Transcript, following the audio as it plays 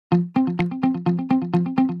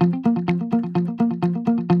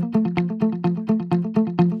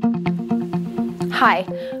Hi,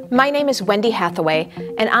 my name is Wendy Hathaway,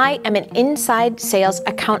 and I am an Inside Sales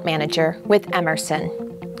Account Manager with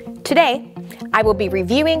Emerson. Today, I will be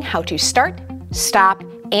reviewing how to start, stop,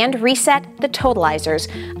 and reset the totalizers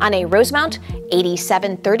on a Rosemount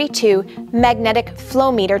 8732 magnetic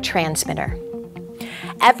flow meter transmitter.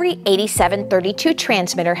 Every 8732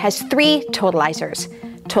 transmitter has three totalizers: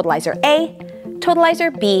 Totalizer A,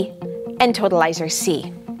 Totalizer B, and Totalizer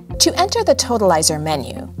C. To enter the totalizer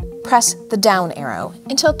menu, press the down arrow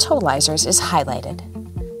until Totalizers is highlighted.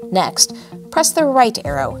 Next, press the right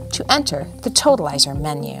arrow to enter the totalizer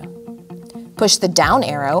menu. Push the down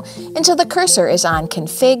arrow until the cursor is on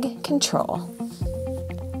Config Control.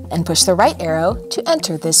 And push the right arrow to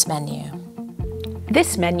enter this menu.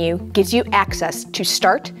 This menu gives you access to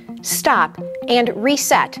start, stop, and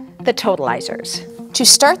reset the totalizers. To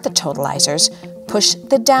start the totalizers, push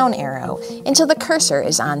the down arrow until the cursor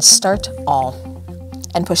is on Start All,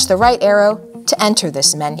 and push the right arrow to enter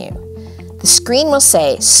this menu. The screen will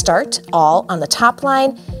say Start All on the top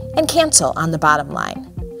line and Cancel on the bottom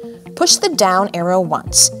line. Push the down arrow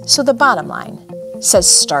once so the bottom line says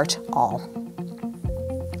Start All.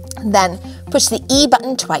 Then push the E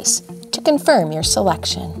button twice to confirm your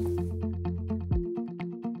selection.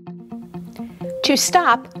 To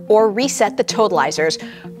stop or reset the totalizers,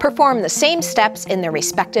 perform the same steps in their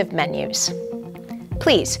respective menus.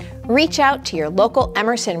 Please reach out to your local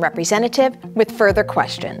Emerson representative with further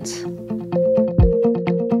questions.